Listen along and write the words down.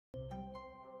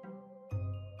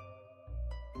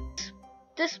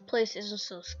this place isn't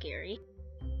so scary.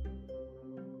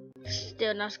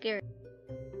 Still not scary.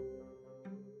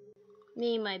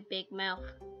 Me and my big mouth.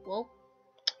 Well,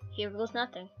 here goes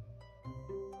nothing.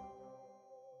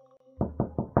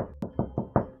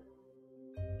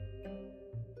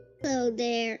 Hello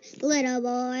there, little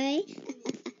boy.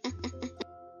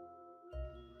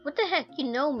 What the heck?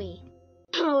 You know me.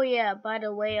 Oh yeah, by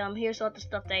the way, here's all the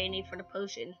stuff that you need for the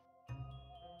potion.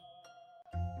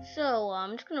 So,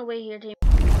 I'm just gonna wait here till.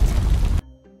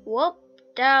 Whoop,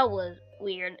 that was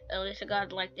weird. At least I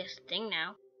got like this thing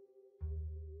now.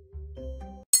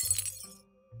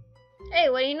 Hey,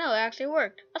 what do you know? It actually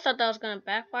worked. I thought that was gonna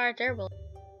backfire terribly.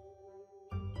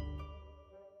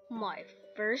 My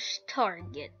first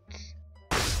target.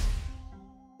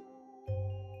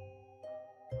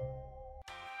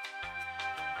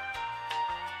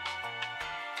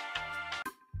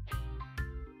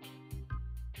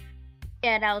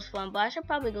 Yeah, that was fun, but I should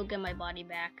probably go get my body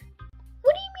back.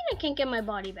 What do you mean I can't get my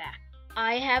body back?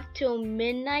 I have till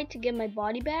midnight to get my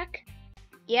body back?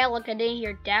 Yeah, like I didn't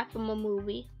hear that from a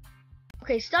movie.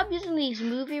 Okay, stop using these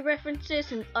movie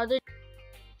references and other.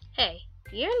 Hey,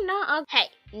 you're not ugly. Hey,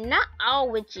 not all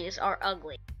witches are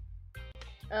ugly.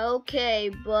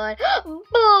 Okay, but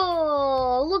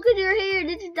oh, look at your hair.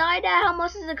 Did you dye that? How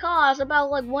much does it cost? About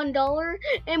like $1.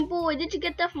 And boy, did you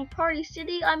get that from Party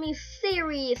City? I mean,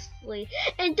 seriously.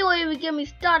 And don't even get me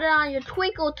started on your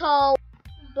twinkle toe.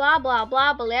 Blah blah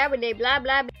blah blah blah blah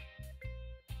blah.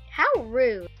 How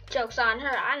rude. Joke's on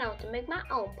her. I know to make my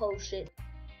own potion.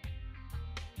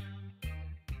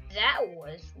 That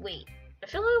was wait. I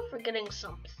feel like I'm forgetting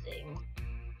something.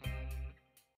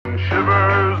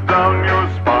 Shivers down your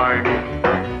spine.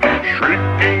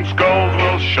 Shrieking skulls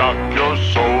will shock your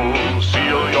soul.